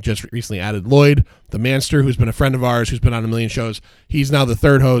we just recently added Lloyd, the Manster, who's been a friend of ours, who's been on a million shows. He's now the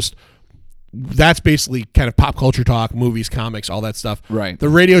third host. That's basically kind of pop culture talk, movies, comics, all that stuff. Right. The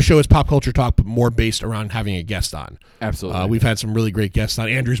radio show is pop culture talk, but more based around having a guest on. Absolutely. We've had some really great guests on.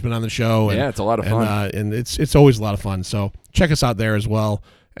 Andrew's been on the show. And, yeah, it's a lot of fun. And it's always a lot of fun. So check us out there as well.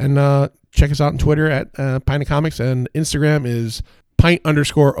 And check us out on Twitter at Pint of Comics. And Instagram is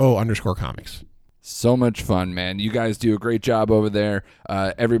Pint_O_comics. So much fun, man. You guys do a great job over there.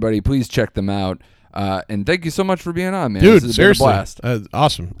 Everybody, please check them out. And thank you so much for being on, man. Dude, this has seriously. been a blast.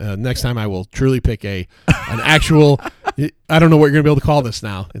 Awesome. Next time I will truly pick an actual, I don't know what you're going to be able to call this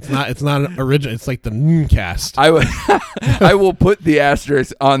now. It's not an original. It's like the cast. I will put the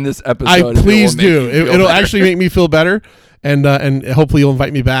asterisk on this episode. Please do. It'll actually make me feel better. And hopefully you'll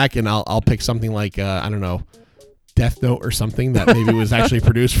invite me back, and I'll pick something like, I don't know, Death Note or something that maybe was actually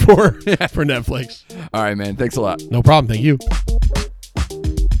produced for Netflix. All right, man. Thanks a lot. No problem. Thank you.